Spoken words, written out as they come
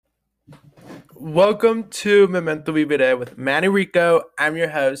Welcome to Memento Vivere with Manny Rico. I'm your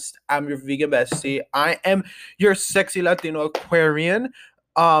host. I'm your vegan bestie. I am your sexy Latino Aquarian.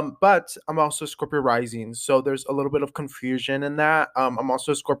 But I'm also Scorpio rising, so there's a little bit of confusion in that. I'm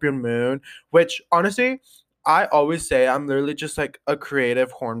also Scorpion moon, which honestly, I always say I'm literally just like a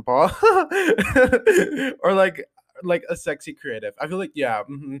creative hornball, or like a sexy creative. I feel like I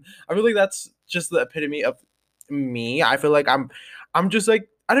feel like that's just the epitome of me. I feel like I'm just like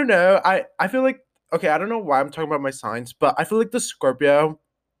I don't know. I feel like okay, I don't know why I'm talking about my signs, but I feel like the Scorpio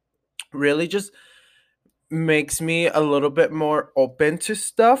really just makes me a little bit more open to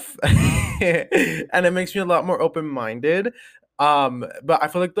stuff and it makes me a lot more open-minded. But I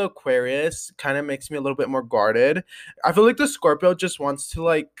feel like the Aquarius kind of makes me a little bit more guarded. I feel like the Scorpio just wants to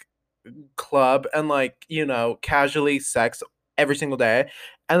like club and like, casually sex every single day.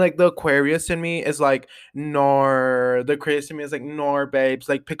 And like the Aquarius in me is like, nor the Aquarius in me is like, nor babes,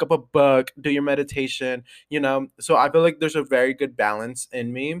 like pick up a book, do your meditation. So I feel like there's a very good balance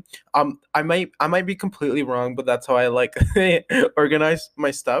in me. I might be completely wrong, but that's how I like organize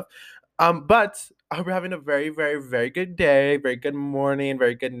my stuff. But I hope you're having a very, very, very good day, very good morning,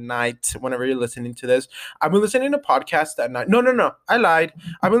 very good night whenever you're listening to this. I've been listening to podcasts at night. No, no, no. I lied.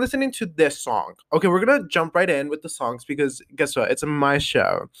 I've been listening to this song. Okay, we're gonna jump right in with the songs because guess what? It's my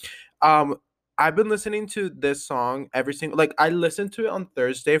show. Um, I've been listening to this song every single like I listened to it on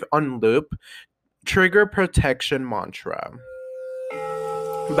Thursday on loop. Trigger Protection Mantra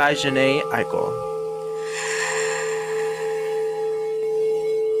by Janae Eichel.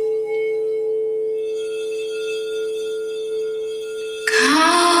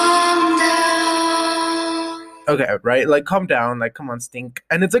 Calm down. Okay, right? Like calm down, like come on, stink.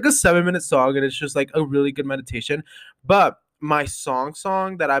 And it's like a 7 minute song and it's just like a really good meditation. But my song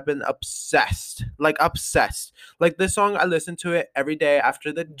that I've been obsessed. Like this song, I listen to it every day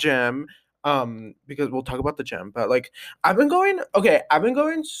after the gym. Because we'll talk about the gym, but like I've been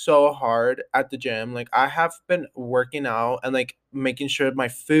going so hard at the gym. Like I have been working out and like making sure my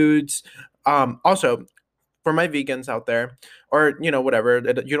foods also for my vegans out there or whatever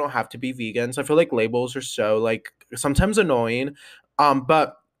you don't have to be vegans. I feel like labels are so like sometimes annoying,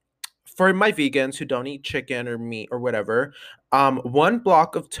 but for my vegans who don't eat chicken or meat or whatever, one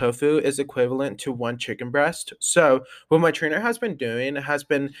block of tofu is equivalent to one chicken breast. So what my trainer has been doing has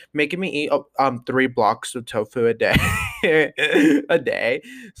been making me eat 3 blocks of tofu a day. A day.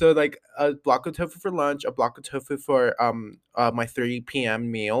 So like a block of tofu for lunch, a block of tofu for my 3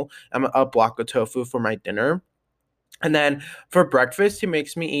 p.m. meal, and a block of tofu for my dinner. And then for breakfast, he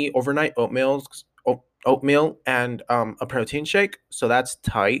makes me eat overnight oatmeal and a protein shake. So that's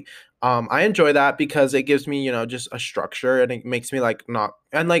tight. I enjoy that because it gives me, just a structure and it makes me like not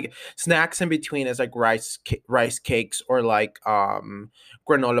and like snacks in between is like rice cakes or like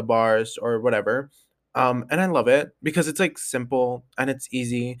granola bars or whatever. And I love it because it's like simple and it's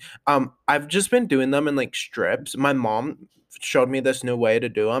easy. I've just been doing them in like strips. My mom showed me this new way to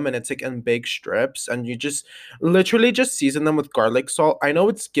do them and it's like in big strips and you just literally just season them with garlic salt. I know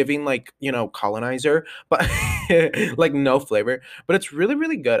it's giving like, colonizer, but like no flavor, but it's really,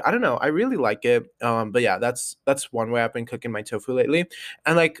 really good. I don't know. I really like it. But yeah, that's one way I've been cooking my tofu lately.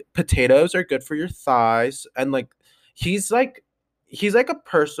 And like potatoes are good for your thighs. And like he's like he's like a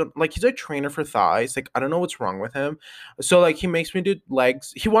person like he's a trainer for thighs. Like I don't know what's wrong with him. So like he makes me do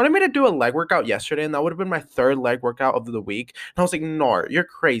legs. He wanted me to do a leg workout yesterday, and that would have been my third leg workout of the week. And I was like, no, you're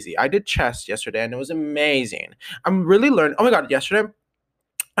crazy. I did chest yesterday and it was amazing. I'm really learning. Oh my God, yesterday,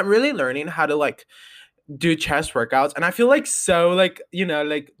 I'm really learning how to like do chest workouts. And I feel like so like,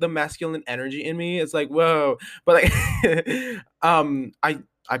 like the masculine energy in me is like, whoa. But like,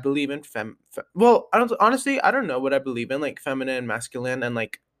 I believe in well, I don't honestly, I don't know what I believe in, like feminine, masculine, and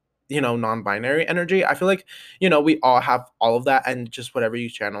like non-binary energy. I feel like we all have all of that and just whatever you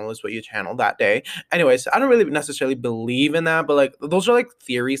channel is what you channel that day. Anyways, I don't really necessarily believe in that, but like those are like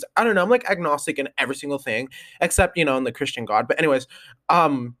theories. I don't know, I'm like agnostic in every single thing except in the Christian God. But anyways,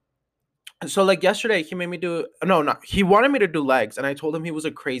 um so like yesterday he made me do no no he wanted me to do legs and I told him he was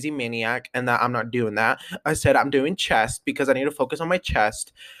a crazy maniac and that I'm not doing that. I said I'm doing chest because I need to focus on my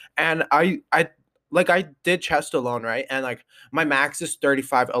chest. And I did chest alone, right? And like my max is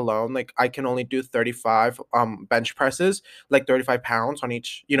 35 alone. Like I can only do 35 bench presses, like 35 pounds on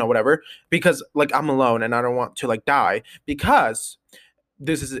each, whatever, because like I'm alone and I don't want to like die. Because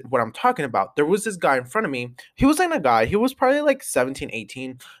this is what I'm talking about. There was this guy in front of me. He was like a guy. He was probably like 17,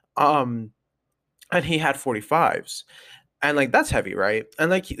 18. Um, and he had 45s. And like that's heavy, right? And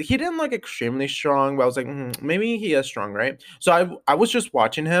like he didn't like extremely strong, but I was like, maybe he is strong, right? So I was just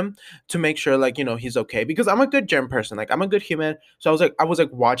watching him to make sure like he's okay, because I'm a good gym person, like I'm a good human. So I was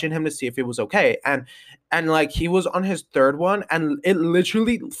like watching him to see if he was okay, and like he was on his third one, and it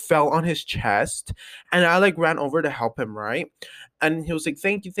literally fell on his chest, and I like ran over to help him, right? And he was like,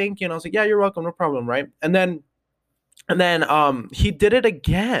 thank you, and I was like, yeah, you're welcome, no problem, right? And then he did it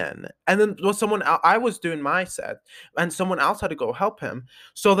again. And then I was doing my set, and someone else had to go help him.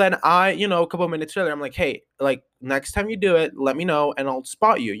 So then a couple of minutes later, I'm like, hey, like next time you do it, let me know and I'll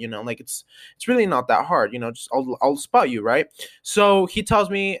spot you, like it's really not that hard, just I'll spot you, right? So he tells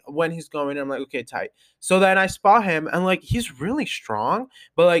me when he's going, and I'm like, okay, tight. So then I spot him, and like he's really strong,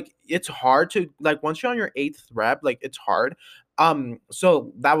 but like it's hard to, like, once you're on your eighth rep, like it's hard.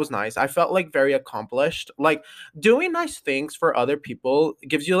 So that was nice. I felt like very accomplished. Like doing nice things for other people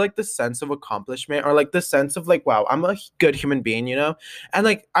gives you like the sense of accomplishment, or like the sense of like, wow, I'm a good human being. And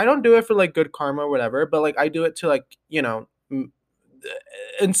like I don't do it for like good karma or whatever, but like I do it to like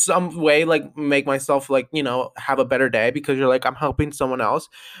in some way like make myself like have a better day, because you're like, I'm helping someone else.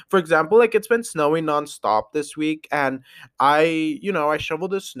 For example, like it's been snowing nonstop this week, and I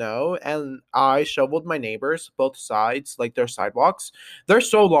shoveled the snow, and I shoveled my neighbors both sides, like their sidewalks. They're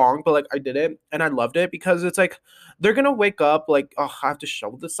so long, but like I did it and I loved it, because it's like they're gonna wake up like, oh, I have to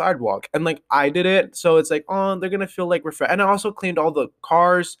shovel the sidewalk, and like I did it, so it's like, oh, they're gonna feel like refreshed. And I also cleaned all the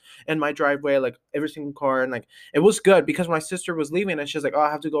cars in my driveway, like every single car, and like it was good, because my sister was leaving and she's like, oh, I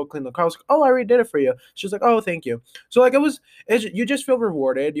have to go clean the car. I was like, oh, I already did it for you. She's like, oh, thank you. So like you just feel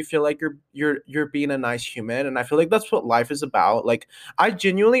rewarded. You feel like you're being a nice human, and I feel like that's what life is about. Like I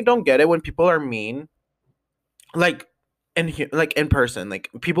genuinely don't get it when people are mean, like like in person, like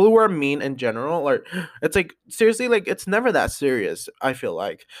people who are mean in general, or it's like seriously, like it's never that serious, I feel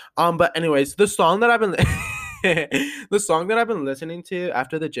like. But anyways, the song that I've been the song that I've been listening to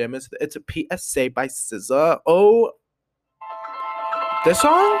after the gym it's a PSA by SZA. Oh, this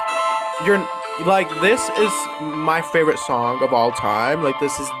song, you're like, this is my favorite song of all time. Like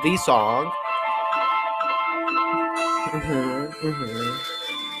this is the song. Hmm.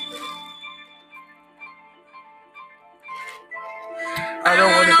 I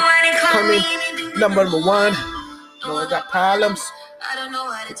don't want to call me number one. No, I got problems. I don't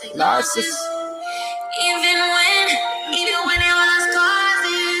know how to take losses. Even when it was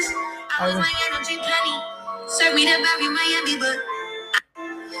causes, I was my energy plenty. Serve me the baby Miami, but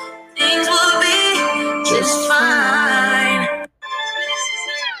things will be just fine.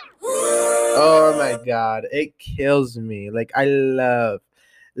 Oh my god, it kills me. Like I love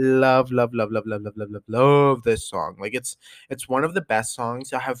this song. Like it's one of the best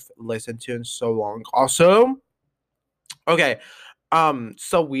songs I have listened to in so long. Also, okay,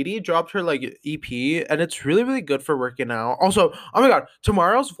 Saweetie dropped her like EP, and it's really really good for working out. Also, oh my god,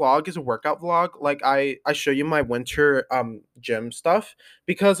 tomorrow's vlog is a workout vlog. Like I show you my winter gym stuff,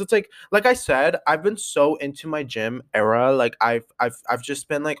 because it's like I said, I've been so into my gym era. Like I've just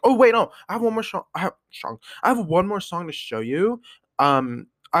been like, oh wait, no, I have one more song. I have one more song to show you.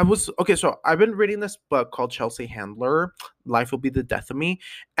 I was okay, so I've been reading this book called Chelsea Handler, Life Will Be the Death of Me,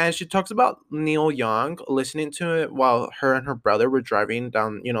 and she talks about Neil Young, listening to it while her and her brother were driving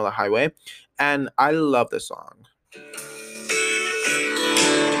down, the highway. And I love this song.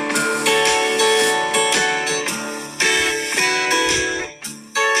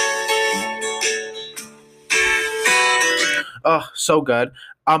 Oh, so good.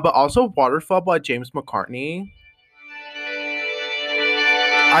 But also Waterfall by James McCartney.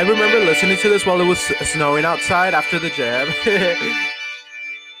 I remember listening to this while it was snowing outside after the jam.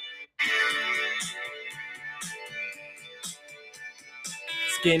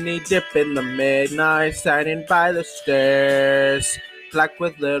 Skinny dip in the midnight, standing by the stairs. Black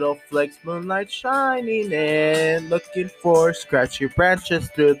with little flakes, moonlight shining in. Looking for scratchy branches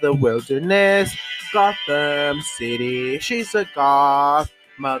through the wilderness. Gotham City, she's a goth.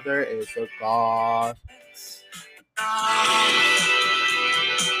 Mother is a goth.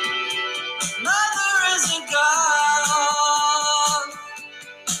 Mother is a goth.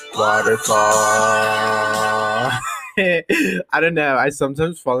 Waterfall. I don't know. I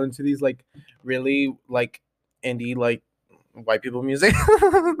sometimes fall into these like really like indie like white people music.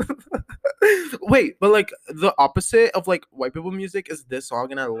 Wait, but like the opposite of like white people music is this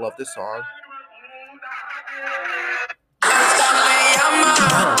song, and I love this song.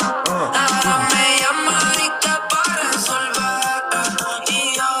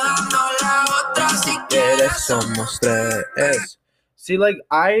 Somos tres. See, like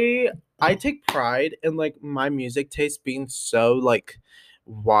I take pride in like my music taste being so like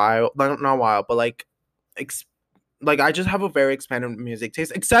wild, not wild, but like like I just have a very expanded music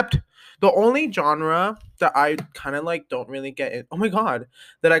taste. Except the only genre that I kind of like don't really get in. Oh my god,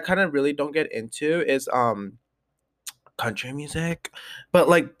 that I kind of really don't get into is country music, but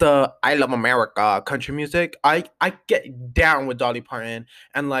like the I Love America country music, I get down with Dolly Parton.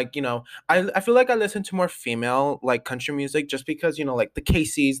 And like, I feel like I listen to more female like country music just because, like the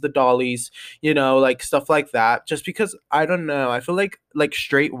Caseys, the Dollys, like stuff like that, just because I don't know, I feel like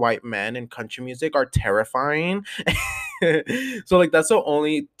straight white men in country music are terrifying. So like that's the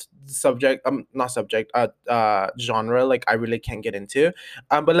only subject, not subject, genre like I really can't get into.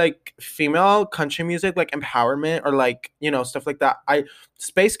 But like female country music, like empowerment or like, stuff like that.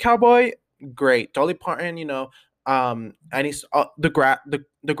 Space Cowboy, great. Dolly Parton, any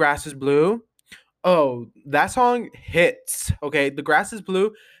the grass is blue. Oh, that song hits. Okay, the grass is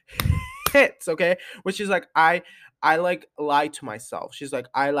blue hits. Okay, which is like I like lie to myself. She's like,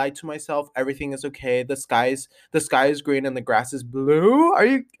 I lied to myself. Everything is okay. The sky is green and the grass is blue. Are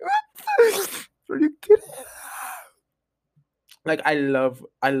you are you kidding? Like I love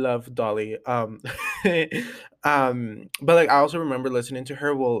Dolly. But like I also remember listening to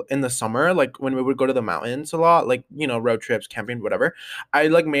her, well, in the summer, like when we would go to the mountains a lot, like, road trips, camping, whatever. I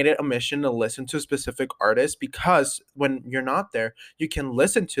like made it a mission to listen to specific artists because when you're not there, you can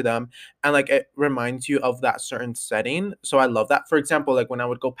listen to them and like it reminds you of that certain setting. So I love that. For example, like when I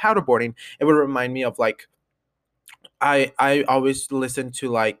would go paddleboarding, it would remind me of like I always listen to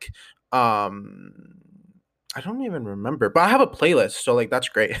like um I don't even remember, but I have a playlist, so like that's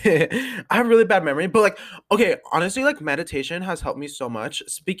great. I have really bad memory, but like okay, honestly, like meditation has helped me so much.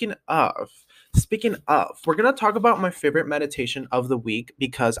 Speaking of, we're gonna talk about my favorite meditation of the week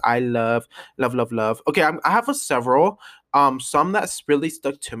because I love, love, love, love. Okay, I have several. Some that's really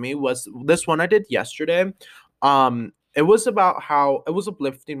stuck to me was this one I did yesterday. It was about how it was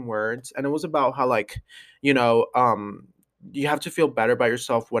uplifting words, and it was about how like, you know, um, you have to feel better about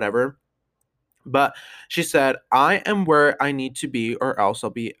yourself, whatever, but she said, I am where I need to be, or else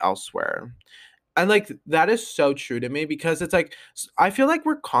I'll be elsewhere. And like that is so true to me because it's like I feel like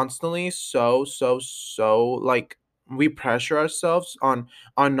we're constantly so like we pressure ourselves on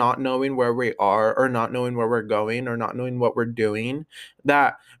not knowing where we are or not knowing where we're going or not knowing what we're doing,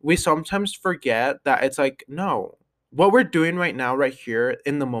 that we sometimes forget that it's like no, what we're doing right now right here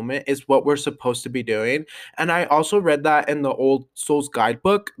in the moment is what we're supposed to be doing. And I also read that in the Old Souls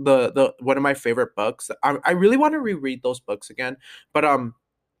Guidebook, the one of my favorite books. I really want to reread those books again, but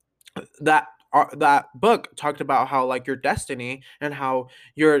that book talked about how like your destiny and how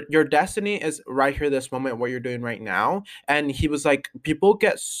your destiny is right here this moment, what you're doing right now. And he was like, people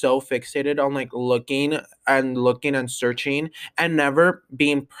get so fixated on like looking and searching and never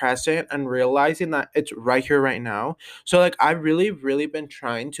being present and realizing that it's right here right now. So like I've really been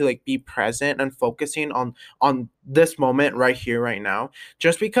trying to like be present and focusing on this moment right here right now,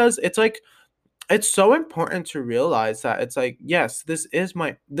 just because it's like it's so important to realize that it's like yes, this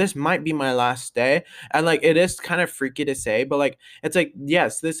might be my last day. And like it is kind of freaky to say, but like it's like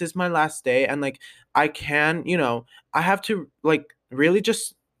yes, this is my last day. And like I can, I have to like really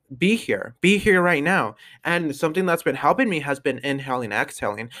just be here right now. And something that's been helping me has been inhaling,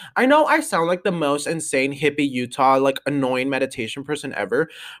 exhaling. I know I sound like the most insane hippie Utah like annoying meditation person ever,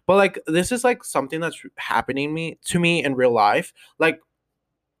 but like this is like something that's happening me to me in real life. Like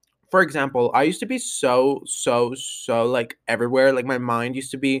for example, I used to be so like everywhere. Like my mind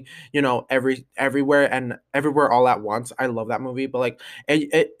used to be, everywhere and everywhere all at once. I love that movie, but like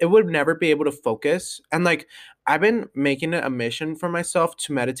it would never be able to focus. And like I've been making it a mission for myself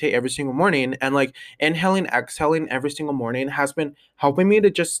to meditate every single morning, and like inhaling, exhaling every single morning has been helping me to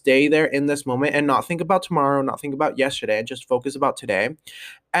just stay there in this moment and not think about tomorrow, not think about yesterday, and just focus about today.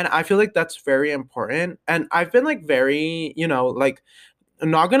 And I feel like that's very important. And I've been like very, like I'm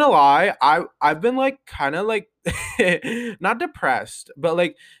not gonna lie, I've been like kind of like not depressed, but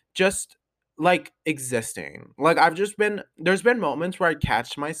like just like existing. Like I've just been there's been moments where I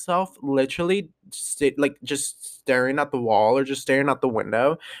catch myself literally like just staring at the wall or just staring out the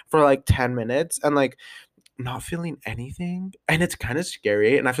window for like 10 minutes and like not feeling anything. And it's kind of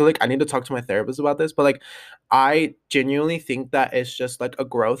scary. And I feel like I need to talk to my therapist about this, but like I genuinely think that it's just like a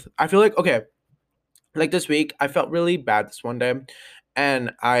growth. I feel like okay, like this week I felt really bad this one day,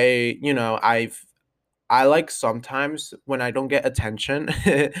 and I like sometimes when I don't get attention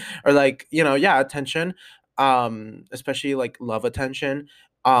or like yeah, attention, especially like love attention.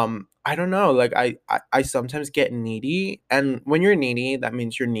 I don't know, like I sometimes get needy, and when you're needy that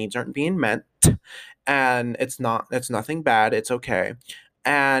means your needs aren't being met, and it's nothing bad, it's okay.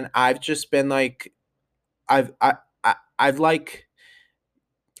 And I've just been like I've like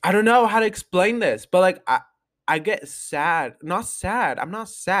I don't know how to explain this, but like I get sad. Not sad. I'm not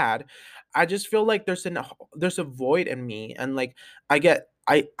sad. I just feel like there's a void in me, and like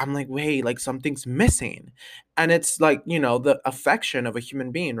I'm like, wait, like something's missing. And it's like, the affection of a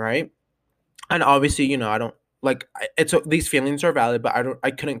human being, right? And obviously, I don't like these feelings are valid, but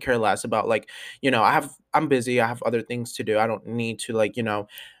I couldn't care less about, like, I'm busy, I have other things to do, I don't need to, like,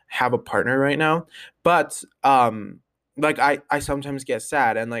 have a partner right now. But like I sometimes get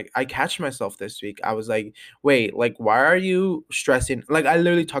sad, and like I catch myself this week. I was like, wait, like, why are you stressing? Like, I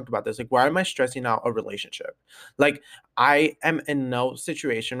literally talked about this, like, why am I stressing out a relationship? Like, I am in no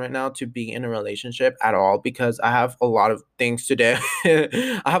situation right now to be in a relationship at all, because I have a lot of things to do.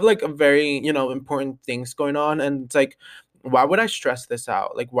 I have like a very, important things going on. And it's like, why would I stress this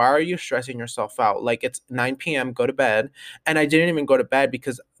out? Like, why are you stressing yourself out? Like, it's 9 p.m., go to bed. And I didn't even go to bed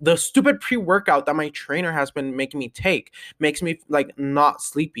because the stupid pre-workout that my trainer has been making me take makes me like not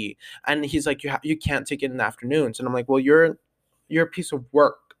sleepy. And he's like, you can't take it in the afternoons. And I'm like, well, you're a piece of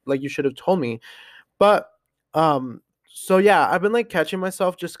work. Like, you should have told me. But so yeah, I've been like catching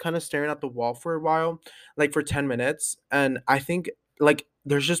myself just kind of staring at the wall for a while, like for 10 minutes. And I think like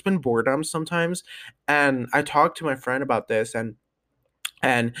there's just been boredom sometimes. And I talked to my friend about this, and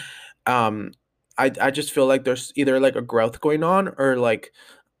um I just feel like there's either like a growth going on, or like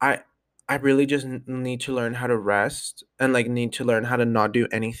I I really just need to learn how to rest, and like need to learn how to not do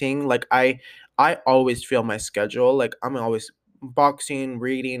anything. Like, I always feel my schedule. Like, I'm always boxing,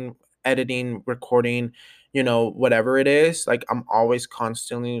 reading, editing, recording, whatever it is. Like, I'm always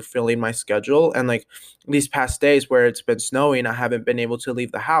constantly filling my schedule. And like these past days where it's been snowing, I haven't been able to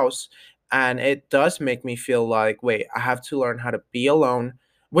leave the house. And it does make me feel like, wait, I have to learn how to be alone,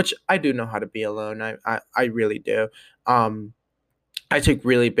 which I do know how to be alone. I really do. Um, I take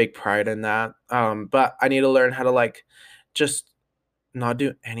really big pride in that. But I need to learn how to like just not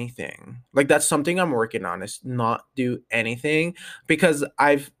do anything. Like, that's something I'm working on, is not do anything, because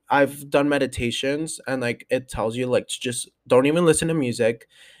I've done meditations, and like it tells you like to just don't even listen to music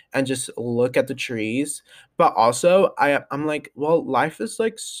and just look at the trees. But also I'm like, well, life is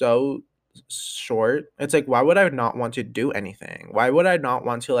like so short. It's like, why would I not want to do anything? Why would I not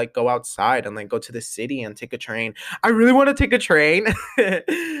want to like go outside and like go to the city and take a train? I really want to take a train.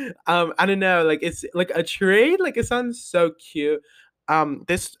 I don't know, like it's like a train, like it sounds so cute.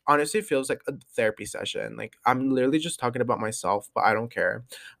 This honestly feels like a therapy session. Like, I'm literally just talking about myself, but I don't care.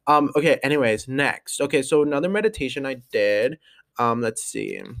 Okay, anyways, next. Okay, so another meditation I did. Let's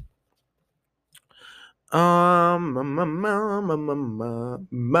see. Flow,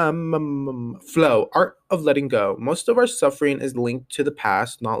 art of letting go. Most of our suffering is linked to the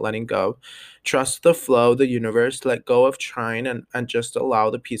past, not letting go. Trust the flow, the universe, let go of trying, and just allow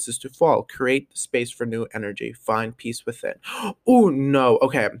the pieces to fall. Create space for new energy. Find peace within. Oh, no.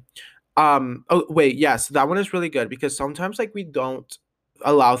 Okay. Oh, wait, yes, that one is really good, because sometimes like we don't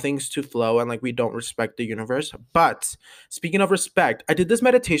allow things to flow, and like we don't respect the universe. But speaking of respect, I did this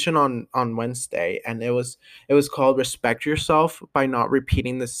meditation on Wednesday, and it was called Respect Yourself by Not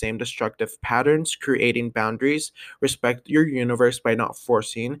Repeating the Same Destructive Patterns, Creating Boundaries, Respect Your Universe by Not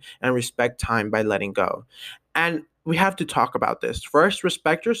Forcing, and Respect Time by Letting Go. And we have to talk about this. First,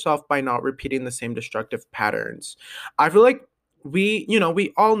 respect yourself by not repeating the same destructive patterns. I feel like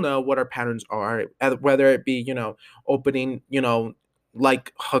we all know what our patterns are, whether it be, opening,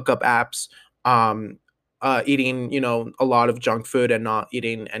 like hookup apps, eating, a lot of junk food and not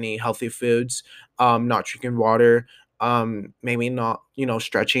eating any healthy foods, not drinking water, maybe not,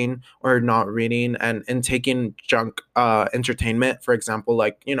 stretching, or not reading, and taking junk entertainment, for example,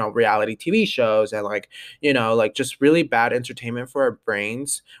 like, reality TV shows, and like, like just really bad entertainment for our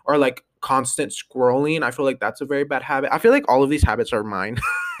brains, or like constant scrolling. I feel like that's a very bad habit. I feel like all of these habits are mine.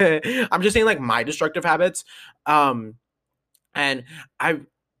 I'm just saying, like, my destructive habits. Um and I've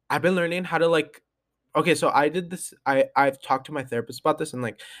been learning how to, like, okay, so I did this. I've talked to my therapist about this, and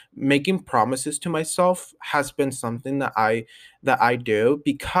like making promises to myself has been something that I do,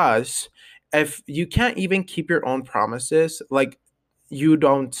 because if you can't even keep your own promises, like, you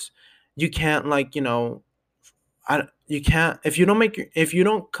don't you can't, like, you can't, if you don't if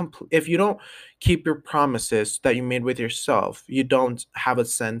you don't keep your promises that you made with yourself, you don't have a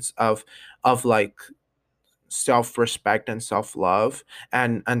sense of like self-respect and self-love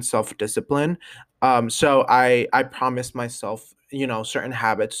and self-discipline. So I promised myself, certain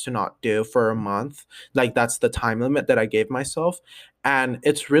habits to not do for a month. Like, that's the time limit that I gave myself. And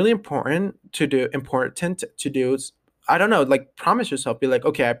it's really important to do. I don't know, like, promise yourself, be like,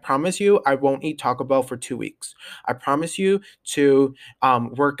 okay, I promise you I won't eat Taco Bell for 2 weeks. I promise you to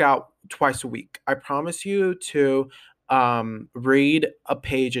work out twice a week. I promise you to read a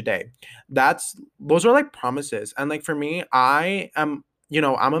page a day. Those are like promises. And like for me, I am,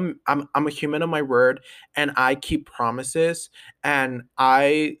 I'm a human of my word, and I keep promises. And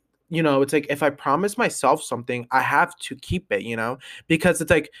it's like if I promise myself something, I have to keep it, because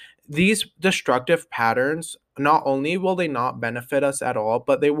it's like these destructive patterns, not only will they not benefit us at all,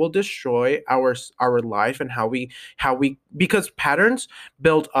 but they will destroy our life and how we because patterns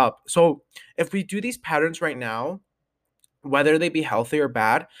build up. So if we do these patterns right now, whether they be healthy or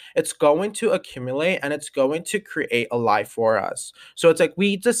bad, it's going to accumulate and it's going to create a life for us. So it's like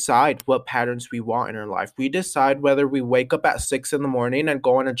we decide what patterns we want in our life. We decide whether we wake up at 6 in the morning and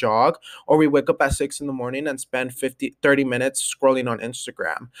go on a jog, or we wake up at 6 in the morning and spend 30 minutes scrolling on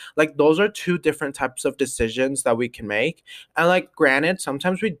Instagram. Like those are two different types of decisions that we can make. And like, granted,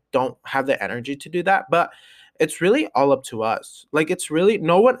 sometimes we don't have the energy to do that, but it's really all up to us. Like, it's really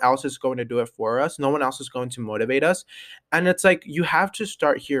no one else is going to do it for us. No one else is going to motivate us. And it's like you have to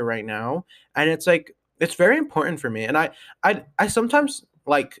start here right now. And it's like it's very important for me. And I sometimes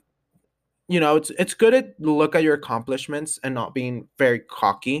like, it's good to look at your accomplishments and not being very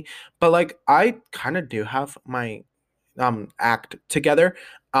cocky, but like I kind of do have my act together.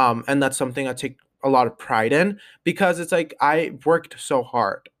 And that's something I take a lot of pride in, because it's like I worked so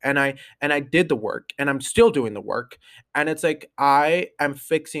hard, and I did the work, and I'm still doing the work. And it's like I am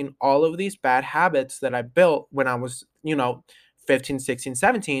fixing all of these bad habits that I built when I was, 15, 16,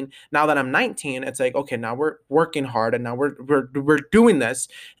 17. Now that I'm 19, it's like, okay, now we're working hard, and now we're doing this,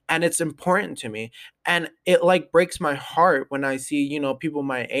 and it's important to me. And it like breaks my heart when I see, people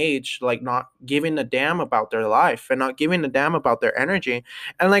my age like not giving a damn about their life and not giving a damn about their energy.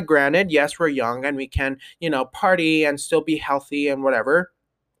 And like, granted, yes, we're young and we can, party and still be healthy and whatever,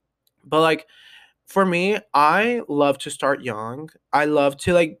 but like, for me, I love to start young. I love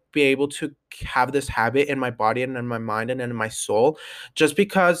to like be able to have this habit in my body and in my mind and in my soul, just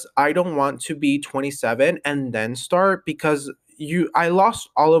because I don't want to be 27 and then start, because I lost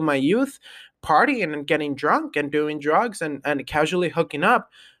all of my youth partying and getting drunk and doing drugs and casually hooking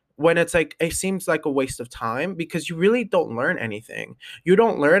up, when it's like it seems like a waste of time, because you really don't learn anything. You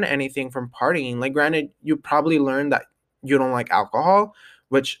don't learn anything from partying. Like, granted, you probably learn that you don't like alcohol,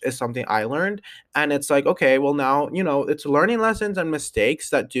 which is something I learned. And it's like, okay, well, now, it's learning lessons and mistakes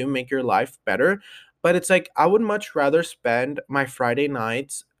that do make your life better. But it's like, I would much rather spend my Friday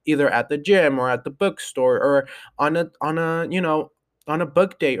nights either at the gym or at the bookstore or on a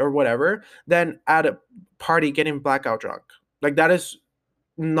book date or whatever, than at a party getting blackout drunk. Like, that is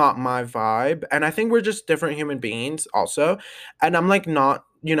not my vibe. And I think we're just different human beings also. And I'm like not,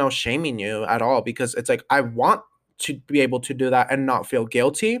 shaming you at all, because it's like I want to be able to do that and not feel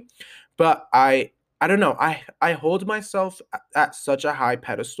guilty. But I don't know. I hold myself at such a high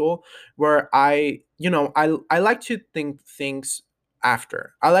pedestal where I like to think things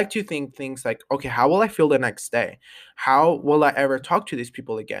after. I like to think things like, okay, how will I feel the next day? How will I ever talk to these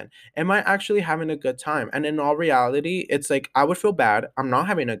people again? Am I actually having a good time? And in all reality, it's like I would feel bad. I'm not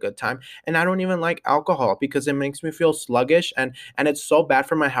having a good time. And I don't even like alcohol because it makes me feel sluggish, and it's so bad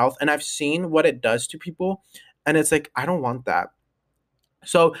for my health. And I've seen what it does to people. And it's like, I don't want that.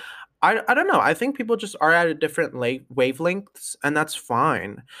 So I don't know. I think people just are at a different wavelengths, and that's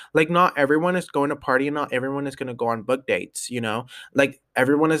fine. Like, not everyone is going to party, and not everyone is going to go on book dates. Like,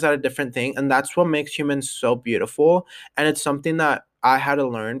 everyone is at a different thing, and that's what makes humans so beautiful. And it's something that I had to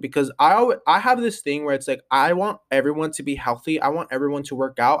learn, because I have this thing where it's like I want everyone to be healthy. I want everyone to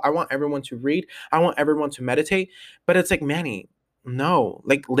work out. I want everyone to read. I want everyone to meditate. But it's like, Manny, no.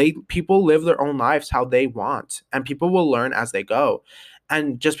 Like, people live their own lives how they want, and people will learn as they go.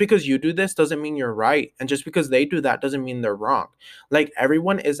 And just because you do this doesn't mean you're right. And just because they do that doesn't mean they're wrong. Like,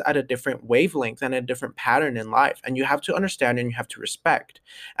 everyone is at a different wavelength and a different pattern in life. And you have to understand and you have to respect.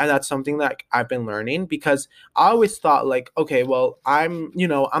 And that's something that I've been learning, because I always thought, like, okay, well, I'm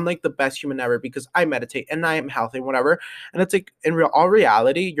like the best human ever because I meditate and I am healthy, whatever. And it's like, in all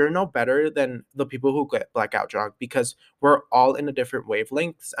reality, you're no better than the people who get blackout drunk, because we're all in a different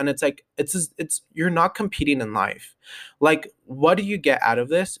wavelengths. And it's like, you're not competing in life. Like, what do you get out of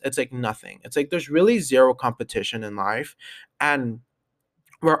this? It's like nothing. It's like there's really zero competition in life, and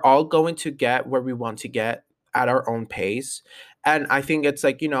we're all going to get where we want to get at our own pace. And I think it's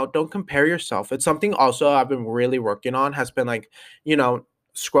like, don't compare yourself. It's something also I've been really working on, has been like, you know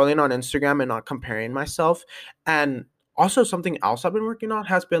scrolling on Instagram and not comparing myself. And also, something else I've been working on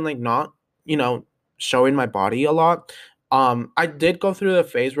has been like not, you know showing my body a lot. I did go through the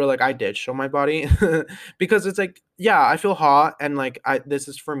phase where like I did show my body because it's like, yeah, I feel hot, and like this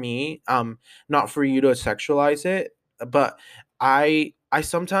is for me, not for you to sexualize it. But I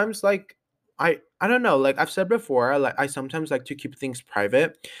sometimes like, I don't know, like I've said before, like I sometimes like to keep things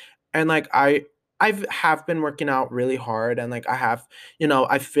private, and like I've have been working out really hard, and like I have,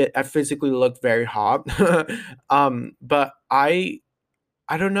 I physically look very hot. But I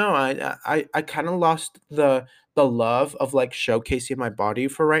don't know. I kind of lost the love of like showcasing my body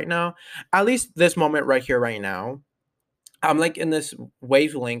for right now. At least this moment right here, right now. I'm like in this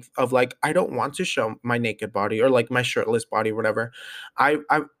wavelength of like I don't want to show my naked body or like my shirtless body, whatever. I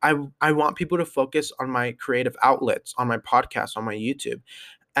want people to focus on my creative outlets, on my podcast, on my YouTube,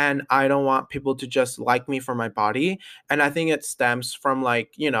 and I don't want people to just like me for my body. And I think it stems from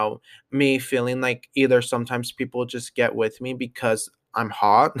like, me feeling like either sometimes people just get with me because I'm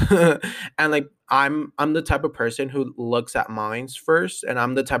hot and like I'm the type of person who looks at minds first, and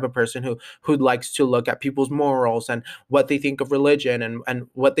I'm the type of person who likes to look at people's morals and what they think of religion and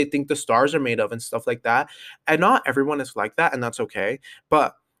what they think the stars are made of and stuff like that. And not everyone is like that, and that's okay.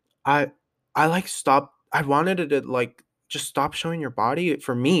 But I I like stop I wanted it to like just stop showing your body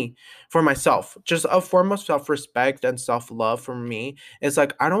for me, for myself. Just a form of self-respect and self-love for me. It's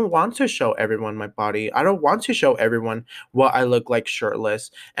like I don't want to show everyone my body. I don't want to show everyone what I look like shirtless.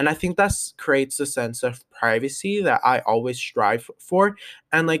 And I think that creates a sense of privacy that I always strive for.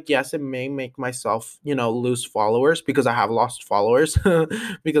 And like yes, it may make myself, lose followers because I have lost followers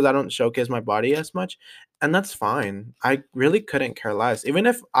because I don't showcase my body as much. And that's fine. I really couldn't care less. Even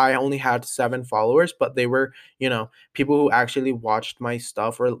if I only had 7 followers, but they were, people who actually watched my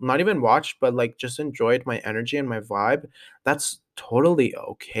stuff, or not even watched but like just enjoyed my energy and my vibe, that's totally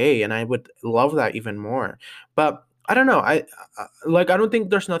okay, and I would love that even more. But I don't know, like I don't think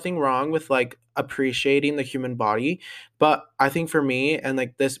there's nothing wrong with like appreciating the human body, but I think for me and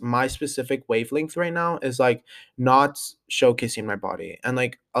like this my specific wavelength right now is like not showcasing my body and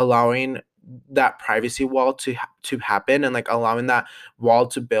like allowing that privacy wall to happen, and like allowing that wall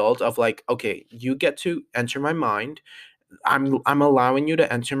to build of like, okay, you get to enter my mind. I'm allowing you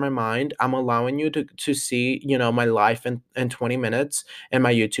to enter my mind. I'm allowing you to see, my life in 20 minutes and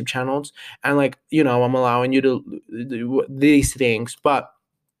my YouTube channels. And like, I'm allowing you to do these things. But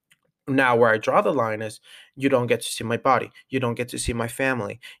now where I draw the line is you don't get to see my body. You don't get to see my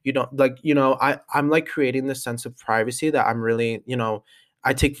family. You don't like, I'm like creating this sense of privacy that I'm really,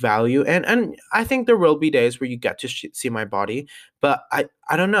 I take value, and I think there will be days where you get to see my body, but I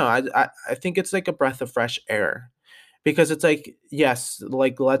don't know. I think it's like a breath of fresh air, because it's like yes,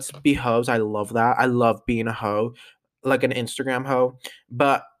 like let's be hoes. I love that. I love being a hoe, like an Instagram hoe.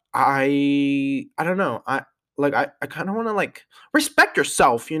 But I don't know, I kind of want to like respect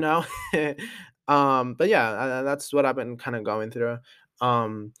yourself, but yeah, that's what I've been kind of going through.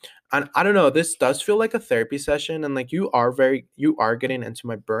 um and I don't know, this does feel like a therapy session, and like you are getting into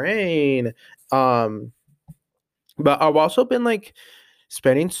my brain. um but I've also been like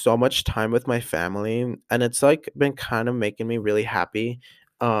spending so much time with my family, and it's like been kind of making me really happy.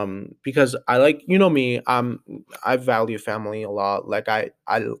 Because I like, me, I value family a lot. Like I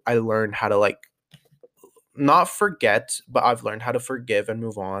learned how to like not forget, but I've learned how to forgive and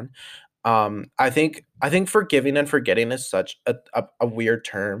move on. I think forgiving and forgetting is such a weird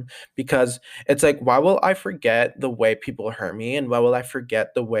term, because it's like, why will I forget the way people hurt me, and why will I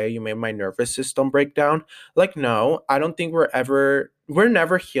forget the way you made my nervous system break down? Like, no, I don't think we're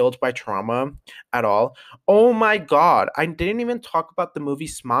never healed by trauma at all. Oh my god, I didn't even talk about the movie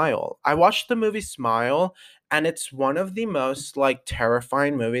Smile. I watched the movie Smile, and it's one of the most like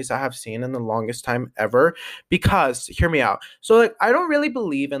terrifying movies I have seen in the longest time ever. Because hear me out, so like I don't really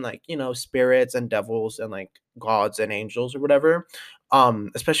believe in like, spirits and devils and like gods and angels or whatever.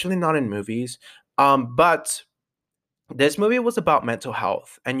 Especially not in movies. But this movie was about mental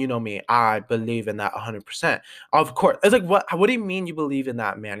health, and you know me, I believe in that 100%. Of course. It's like, what do you mean you believe in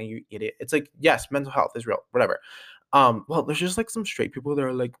that, man, you idiot? It's like, yes, mental health is real, whatever. Well, there's just like some straight people that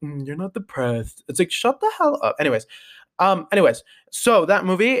are like, you're not depressed. It's like, shut the hell up. Anyways, so that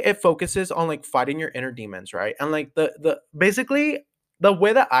movie, it focuses on like fighting your inner demons, right? And like the basically the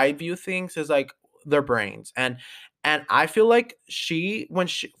way that I view things is like their brains. And I feel like when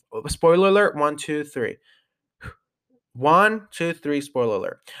she, spoiler alert, 1, 2, 3, 1, 2, 3, spoiler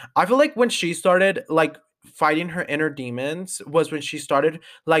alert. I feel like when she started like fighting her inner demons was when she started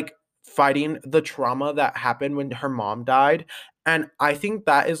like fighting the trauma that happened when her mom died. And I think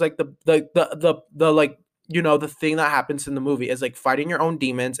that is like the like, the thing that happens in the movie is like fighting your own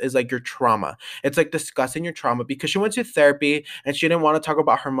demons is like your trauma. It's like discussing your trauma, because she went to therapy and she didn't want to talk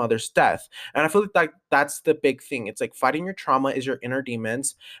about her mother's death. And I feel like that's the big thing. It's like fighting your trauma is your inner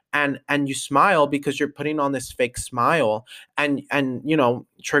demons, and you smile because you're putting on this fake smile. And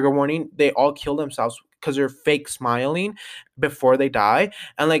trigger warning, they all kill themselves because you're fake smiling before they die.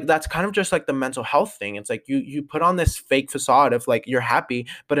 And like that's kind of just like the mental health thing. It's like you put on this fake facade of like you're happy,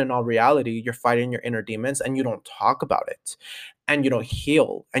 but in all reality you're fighting your inner demons and you don't talk about it, and you don't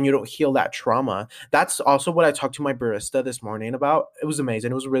heal that trauma. That's also what I talked to my barista this morning about. It was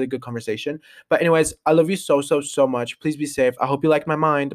amazing. It was a really good conversation. But anyways, I love you so so so much. Please be safe. I hope you like my mind.